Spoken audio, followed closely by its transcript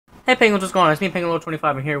Hey Penguins, what's going on? It's me, Penguin25.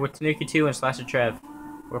 I'm here with TanookiToo and Slashertrev.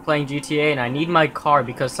 We're playing GTA, and I need my car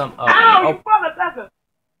because some. Ow, you motherfucker!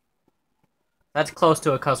 That's close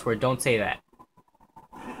to a cuss word. Don't say that.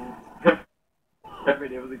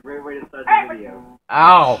 It was a great way to start the video.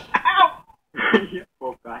 Ow! Ow! You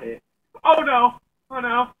both got hit. Oh no! Oh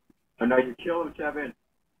no! Oh no, you killed him, Kevin.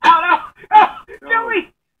 Ow no! Oh! Kill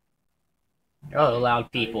me! Oh, loud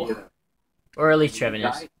people. Or at least Trevin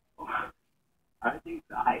is. I think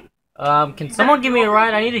died. Can someone give me a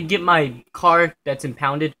ride? I need to get my car that's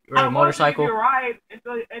impounded, or a motorcycle. I wanted to give you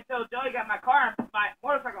a ride until Joey got my car and my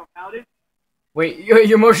motorcycle impounded. Wait,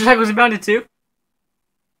 your motorcycle's impounded too?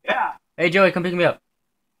 Yeah. Hey Joey, come pick me up.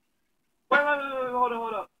 Wait,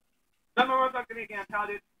 hold up. My motorcycle didn't get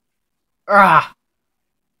impounded. Ah!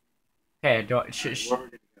 Hey, oh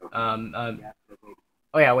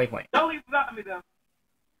yeah, waypoint. Don't leave without me though.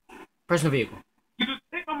 Personal vehicle. You just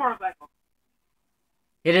take my motorcycle.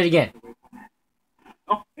 Hit it again.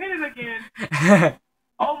 Oh, hit it again.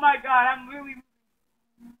 Oh my god, I'm really...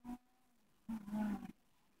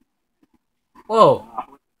 Whoa.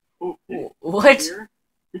 What?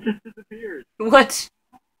 It just disappeared. What?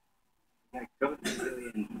 I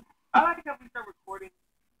like how we start recording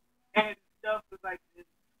and stuff was like this.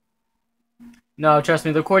 No, trust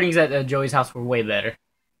me, the recordings at Joey's house were way better.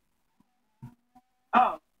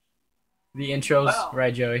 Oh. The intros, Well,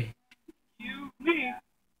 right, Joey? Me.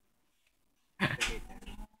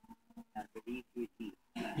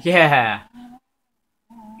 Yeah.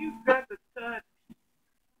 You got the touch.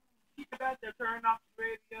 You got to turn off the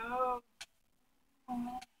radio.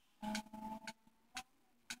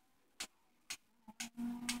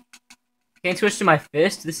 Can't switch to my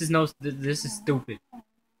fist? This is stupid.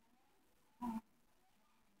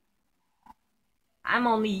 I'm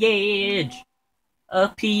on the edge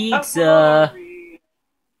of pizza.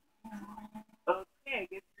 Okay,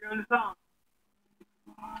 get you on the song.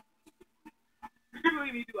 You can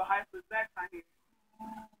really need to do a high for that time here.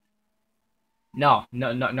 No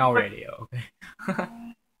radio. Okay.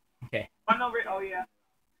 Okay. Oh yeah.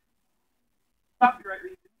 Copyright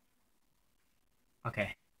reason.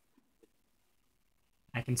 Okay.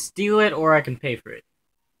 I can steal it or I can pay for it.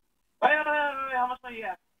 Wait, how much money you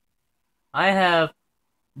have? I have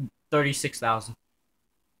 36,000.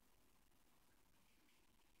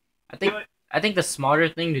 I think the smarter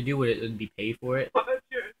thing to do would be pay for it.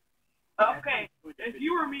 Okay, if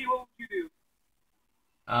you were me, what would you do?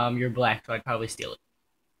 You're black, so I'd probably steal it.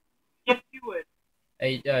 Yes, you would.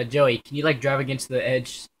 Hey, Joey, can you like drive against the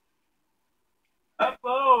edge?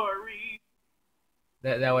 Sorry.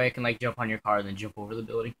 That way I can like jump on your car and then jump over the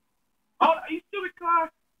building. Oh, you stupid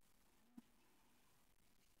car!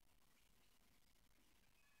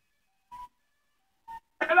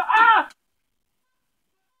 Ah!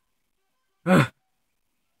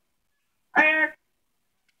 Eric!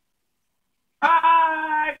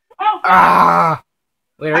 Hi! Oh! Ah!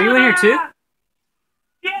 Wait, are you in here too?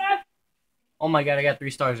 Yes! Oh my god, I got 3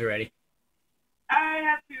 stars already. I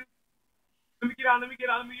have to. Let me get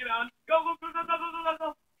on. Go.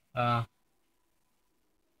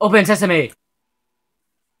 Open sesame!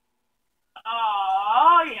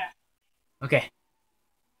 Oh, yeah. Okay.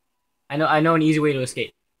 I know an easy way to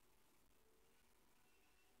escape.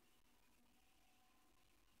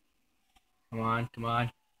 Come on.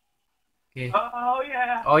 Okay. Oh,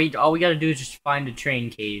 yeah. All we gotta do is just find a train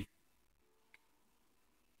cave.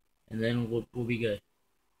 And then we'll be good.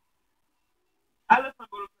 I left my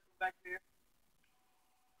motorcycle back there.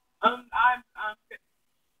 I'm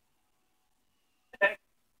okay.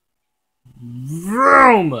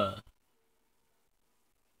 Vroom!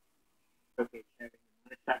 Okay, Kevin.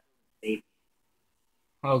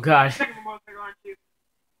 Oh god. Second motorcycle, aren't you?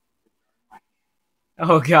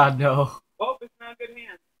 Oh god, no. Oh, it's not in good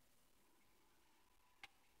hands.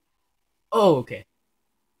 Oh, okay.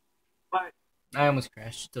 But I almost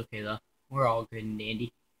crashed. It's okay though. We're all good and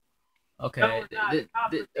dandy. Okay. no, we're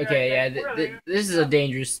not. Okay, yeah. This is a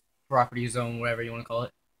dangerous property zone, whatever you want to call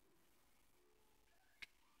it.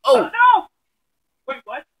 Oh Oh! no! Wait,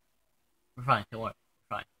 what? We're fine. Don't worry.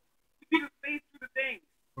 We're fine. We need to phase through the thing.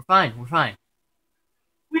 We're fine. We're fine.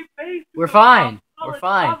 We phase through We're the fine. solid We're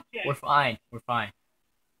fine. object. We're fine. We're fine.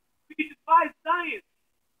 We can defy science.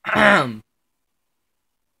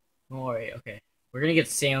 Don't worry. Okay. We're gonna get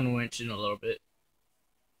sandwiched in a little bit.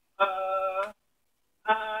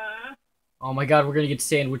 Oh my god, we're gonna get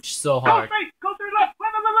sandwiched so hard. Go straight, left.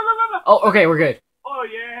 Oh, okay, we're good. Oh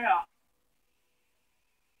yeah.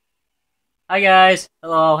 Hi guys.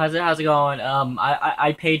 Hello. How's it going?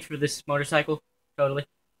 I paid for this motorcycle. Totally.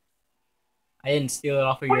 I didn't steal it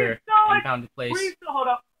off of your impounded place. Hold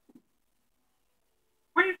up.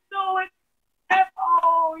 We stole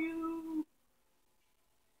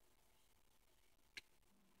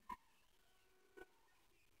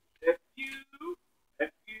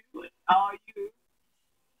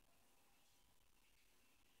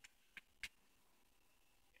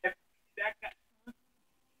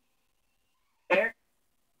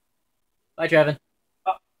Bye, Trevin.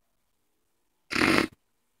 Oh.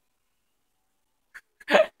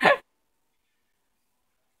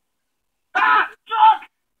 Truck!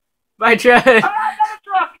 Bye, Trevin. Another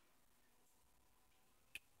truck!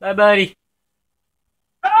 Bye, buddy.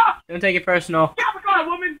 Ah! Don't take it personal. Capricorn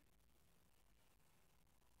woman!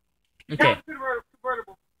 Okay.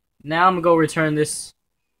 Convertible. Now I'm gonna go return this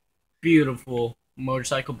beautiful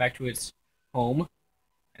motorcycle back to its home,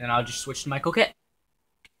 and then I'll just switch to my coquette.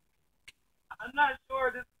 I'm not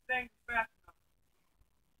sure this thing's fast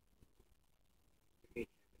enough.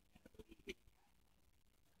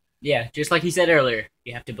 Yeah, just like he said earlier,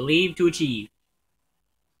 you have to believe to achieve.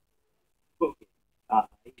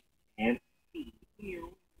 And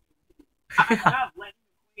I'm not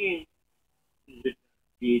letting the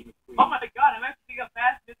queen. Oh my god, I'm actually got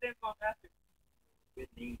fast. This thing's going faster.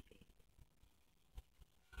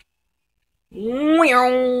 Oh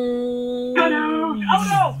no!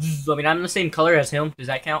 I mean, I'm the same color as him. Does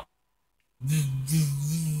that count? Come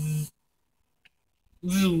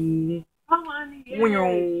on, the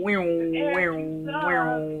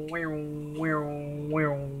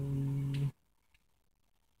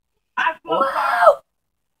I float.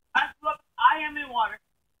 I am in water.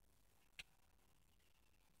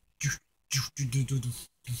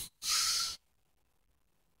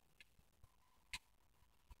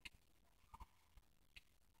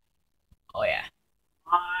 Oh yeah.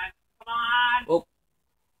 Come on, come on. Oh.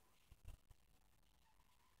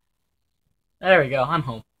 There we go. I'm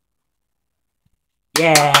home.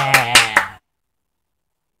 Yeah. I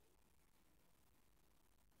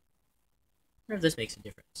wonder if this makes a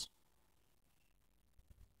difference.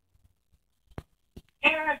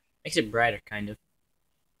 Eric. Makes it brighter, kind of.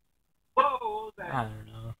 Whoa, what was that? I don't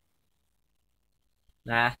know.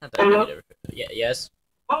 Nah, not that much difference. Yeah, yes.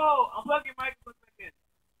 Whoa, I'm plugging my mic in.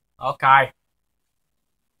 Okay.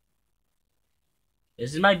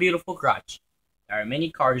 This is my beautiful garage. There are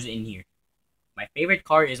many cars in here. My favorite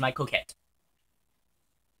car is my Coquette.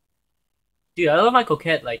 Dude, I love my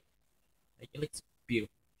Coquette. Like it looks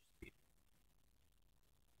beautiful.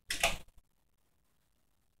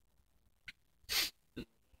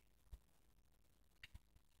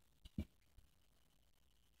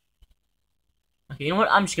 Okay, you know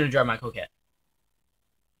what? I'm just gonna drive my Coquette.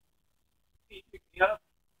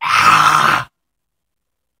 Ah!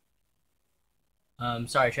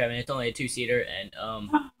 Sorry, Trevin. It's only a 2-seater, and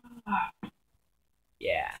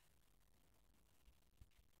yeah.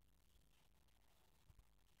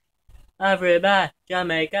 Everybody,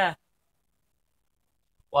 Jamaica.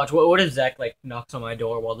 Watch. What if Zach like knocks on my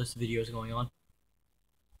door while this video is going on?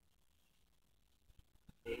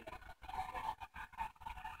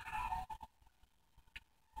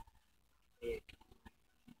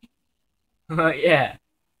 Yeah.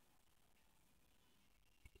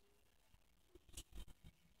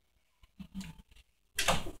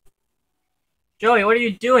 Joey, what are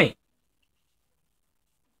you doing?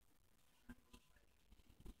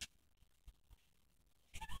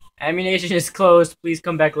 Ammunition is closed. Please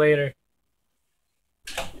come back later.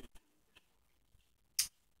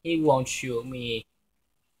 He won't shoot me.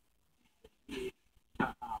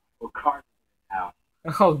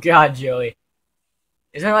 Oh God, Joey.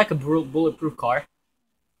 Isn't that like a bulletproof car?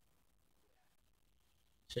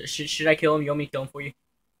 Should I kill him? You want me to kill him for you?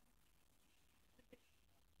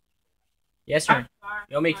 Yes, sir.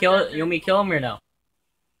 You want me to kill him or no?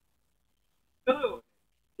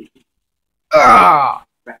 Ah!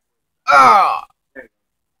 Ah!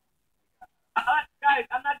 Guys,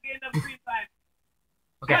 I'm not getting enough free time.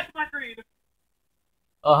 Okay. That's my greed.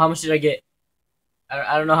 Oh, how much did I get?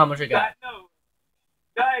 I don't know how much I got. No.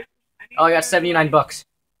 Guys, I got 79 bucks.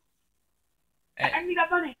 I need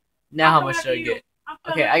that money. Now how much did I get?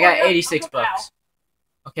 Okay, I got 86 bucks.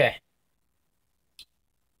 Okay.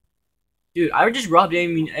 Dude, I just robbed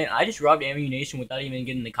ammunition without even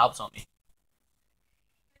getting the cops on me.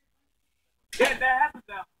 Yeah, that happens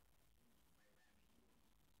now.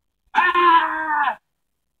 Ah!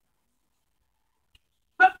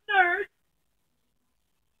 Sup, nerd?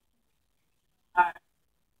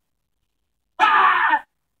 Ah!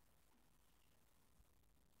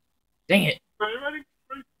 Dang it.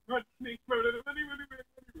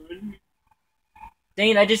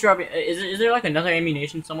 Dang it, I just robbed it. Is there like another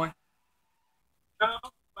ammunition somewhere? No,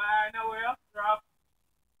 but I know where else to drop.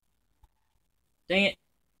 Dang it.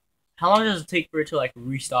 How long does it take for it to like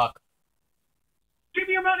restock? Give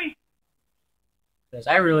me your money. Because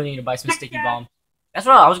I really need to buy some sticky bombs. That's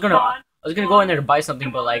what I was gonna go in there to buy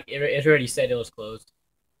something, but like it already said it was closed.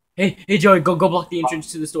 Hey Joey, go block the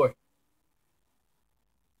entrance to the store.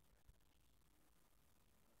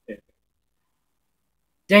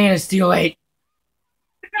 Dang it, it's too late.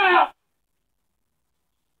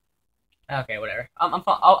 Okay, whatever.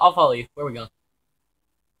 I'll follow you. Where are we going?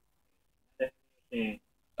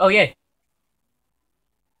 Oh, yay.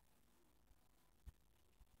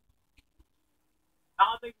 I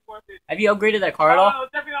don't think it's worth it. Have you upgraded that car at all? No,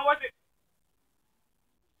 it's definitely not worth it.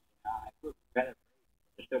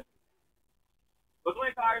 What's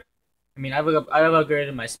my cars? I mean, I've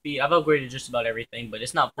upgraded my speed. I've upgraded just about everything, but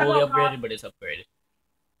it's not fully upgraded, but it's upgraded.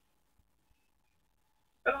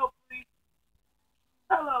 Hello, please.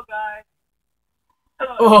 Hello, guys.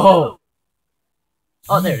 Hello. Oh!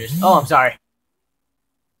 Oh, there it is. Oh, I'm sorry.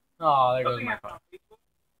 Oh, there goes my car.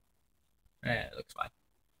 Yeah, it looks fine.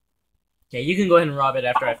 Okay, you can go ahead and rob it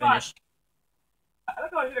after I finish.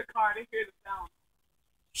 Let's go hit a car. They hear the sound.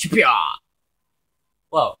 Shpya!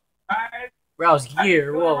 Whoa. Alright. Browse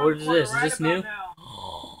gear. Whoa, what is this? Is Right this new? now.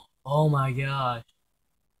 Oh my gosh.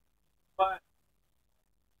 But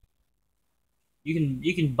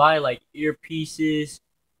You can buy like earpieces,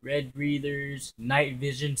 red breathers, night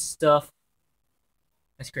vision stuff.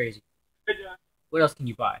 That's crazy. good job. What else can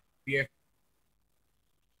you buy? Beer,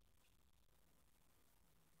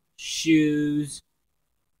 shoes,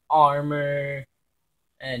 armor,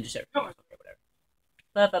 and just everything else. Okay,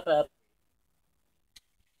 whatever.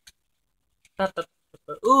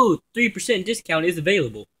 Ooh, 3% discount is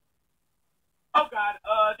available. Oh God.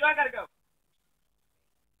 Do I gotta go?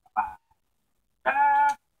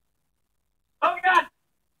 Oh God.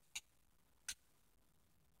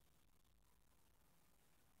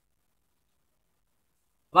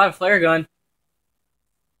 I have a flare gun.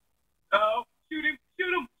 No. Shoot him.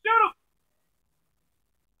 Shoot him. Shoot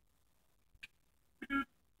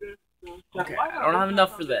him. Okay, I don't have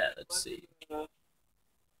enough for that. Let's see.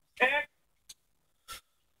 X.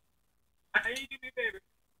 I need you to do me a favor.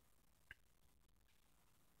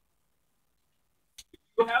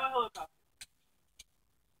 You have a helicopter.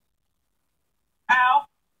 Ow.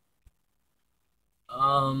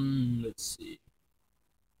 Let's see.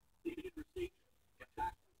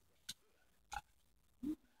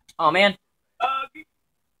 Oh man.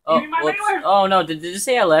 You need my Whoops. mailer? Oh no, did it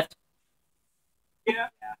say I left? Yeah.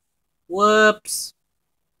 Whoops.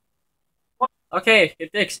 Okay,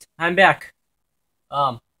 it fixed. I'm back.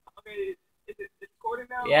 Okay, is it recording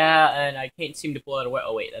now? Yeah, and I can't seem to pull it away.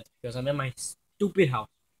 Oh wait, that's because I'm in my stupid house.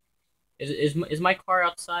 Is my car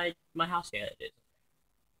outside my house? Yeah, it is.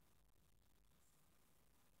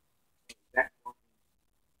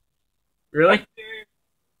 Really?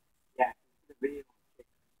 Yeah.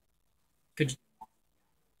 Could you,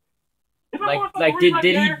 like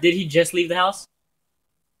did he just leave the house?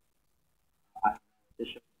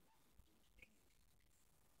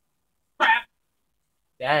 Crap.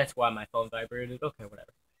 That's why my phone vibrated. Okay,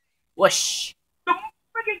 whatever. Whoosh.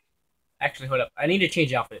 Actually, hold up. I need to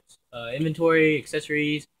change outfits. Inventory,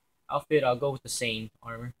 accessories, outfit. I'll go with the same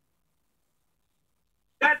armor.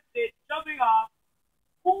 That's it. Jumping off.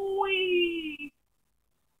 Whee!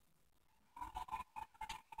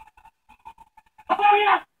 Oh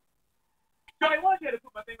yeah! Johnny, why don't you have to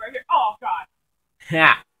put my thing right here? Oh God!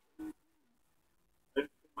 Ha!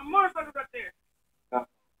 My motorcycle's right there.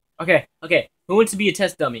 Okay. Who wants to be a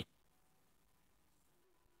test dummy?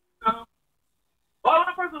 Well, I'm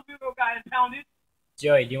the first little guy impounded.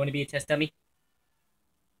 Joey, do you want to be a test dummy?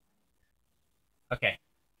 Okay.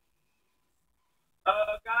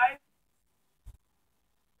 Guys,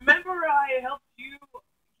 remember I helped you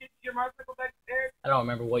get your motorcycle back there? I don't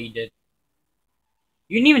remember what you did.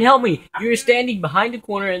 You didn't even help me. You were standing behind the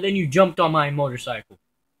corner and then you jumped on my motorcycle.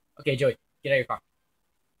 Okay, Joey, get out of your car.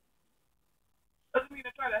 Doesn't mean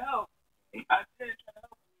I try to help. I didn't try to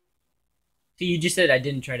help. See, you just said I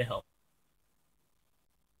didn't try to help.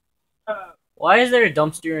 Why is there a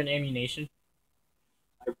dumpster and ammunition?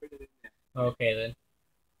 I put it in there. Okay, then.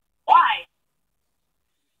 Why?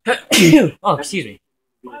 Oh, excuse me.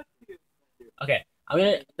 Okay,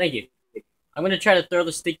 thank you. I'm gonna try to throw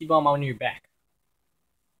the sticky bomb on your back.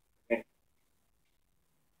 Okay.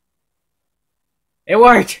 It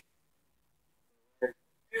worked! It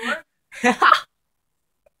worked?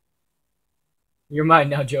 You're mine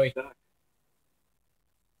now, Joey.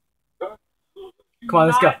 Come on,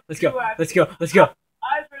 let's go. Let's go. Let's go. Let's go.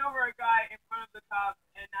 I just ran over a guy in front of the cops,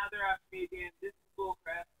 and now they're after me again. This is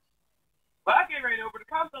bullcrap. But I can't run over. The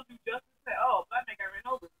cops don't do justice. Say, oh, that man got ran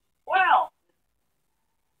over. Well,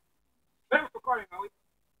 we're recording, are we?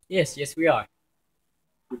 Yes, we are.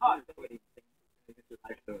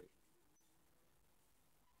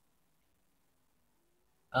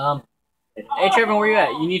 Oh, Hey Trevor, where you at?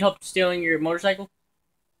 You need help stealing your motorcycle?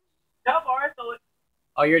 no, Boris, so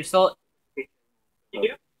Oh, you already stole it? you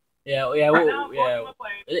do? Yeah, Right now, I'm going to my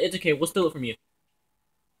plane. It's okay. We'll steal it from you.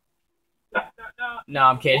 No,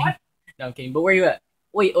 I'm kidding. What? No, I'm kidding. But where you at?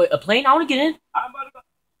 Wait, a plane? I want to get in. I'm about to go.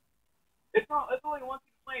 It's only one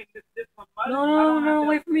seat plane. This one. No,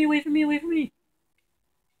 wait for me, wait for me, wait for me.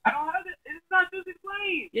 I don't have it. It's not two seat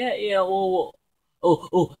plane. Yeah, whoa.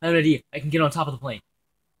 Oh, I have an idea. I can get on top of the plane.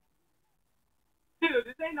 Dude,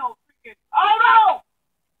 this ain't no freaking. Oh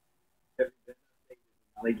no!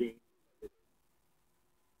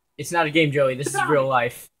 It's not a game, Joey. This is real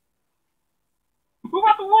life. Move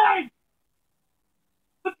out the way!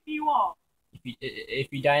 Look at you all.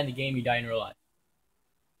 If you die in the game, you die in real life.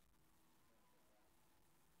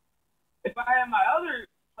 If I had my other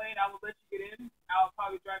plane, I would let you get in. I would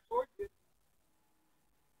probably drive towards you.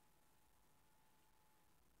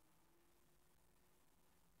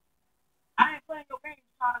 I ain't playing no games,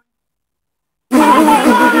 Tommy. Oh my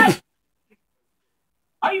God!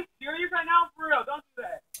 Are you serious right now? For real, don't do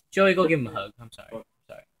that. Joey, go give him a hug. I'm sorry.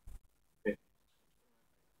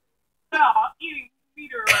 No, I'm eating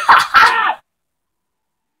meter right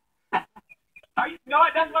now. Are you? No,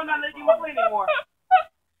 that's why I'm not letting you play anymore.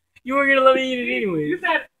 You weren't gonna let me eat it anyway. You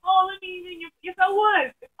said, "Oh, let me eat it." Yes, I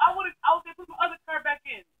was. I was gonna put my other car back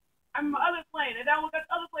in. I mean, my other plane, and that was that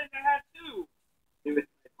other plane that had two.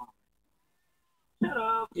 Shut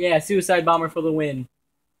up. Yeah, suicide bomber for the win.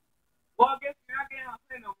 Well, I guess you're not getting on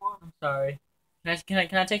plane no more. I'm sorry.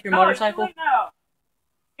 Can I take your motorcycle? It's too late now.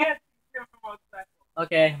 Yes, you can take my motorcycle.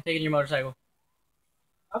 Okay, I'm taking your motorcycle.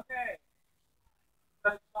 Okay.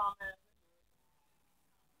 That's fine, man.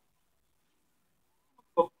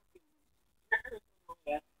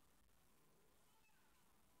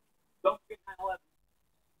 Don't forget 9/11.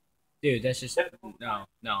 Dude, that's just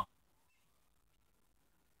no.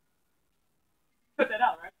 Put that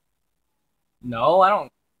out, right? No, I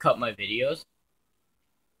don't cut my videos.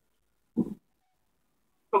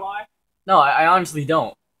 Why? No, I honestly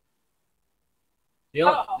don't. The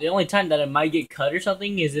only time that it might get cut or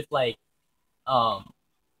something is if like I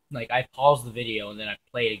pause the video and then I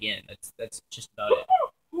play it again. That's just about it.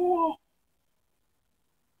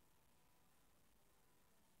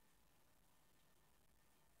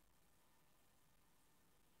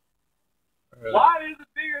 Why is it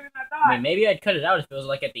bigger than I thought? I mean, maybe I'd cut it out if it was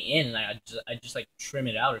like at the end and I'd just like trim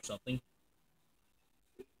it out or something.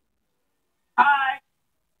 Hi.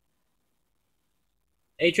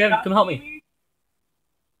 Hey, Trev, come help me.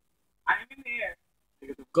 I'm in the air.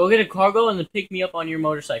 Go get a cargo and then pick me up on your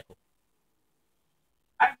motorcycle.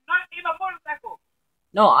 I'm not in a motorcycle.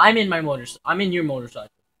 No, I'm in your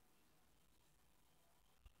motorcycle.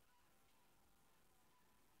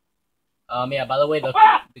 Yeah, by the way, the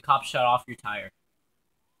cop shut off your tire.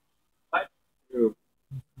 What?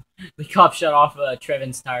 The cop shut off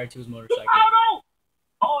Trevin's tire to his motorcycle. Oh no!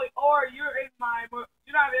 Oh, or you're not in my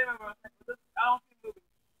motorcycle. I don't see moving.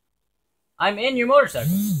 I'm in your motorcycle.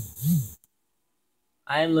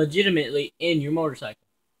 I am legitimately in your motorcycle.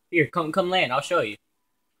 Here, come land. I'll show you.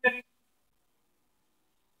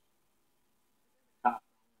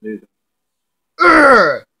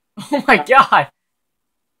 Urgh! Oh my god!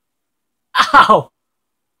 Ow!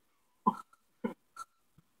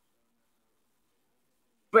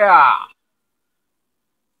 Bah!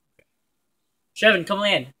 Trevin, come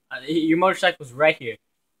land. Your motorcycle's right here.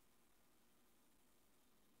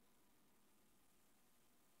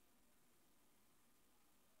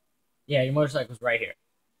 Yeah, your motorcycle's right here.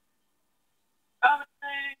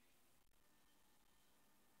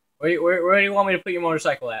 Where do you want me to put your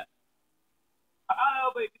motorcycle at?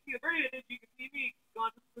 Oh, but if you see the bridge, you can see me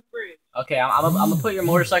going to the bridge. Okay, I'm gonna put your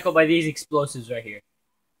motorcycle by these explosives right here.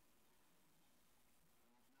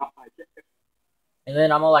 And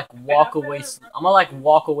then I'm gonna like walk away. I'm gonna like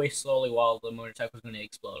walk away slowly while the motorcycle's gonna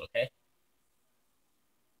explode. Okay.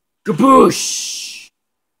 Kaboosh!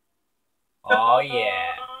 Oh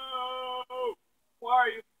yeah. Where are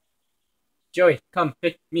you? Joey, come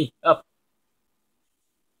pick me up.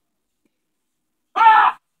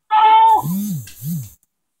 Ah! No!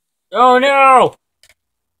 Oh no!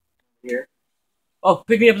 Here. Oh,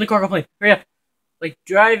 pick me up in the cargo plane. Hurry up. Like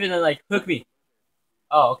drive and then like hook me.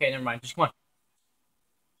 Oh, okay, never mind. Just come on.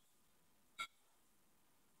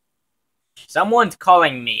 Someone's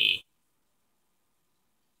calling me.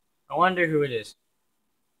 I wonder who it is.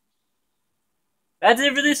 That's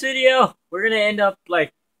it for this video. We're gonna end up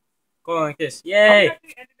like going like this. Yay!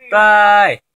 Bye!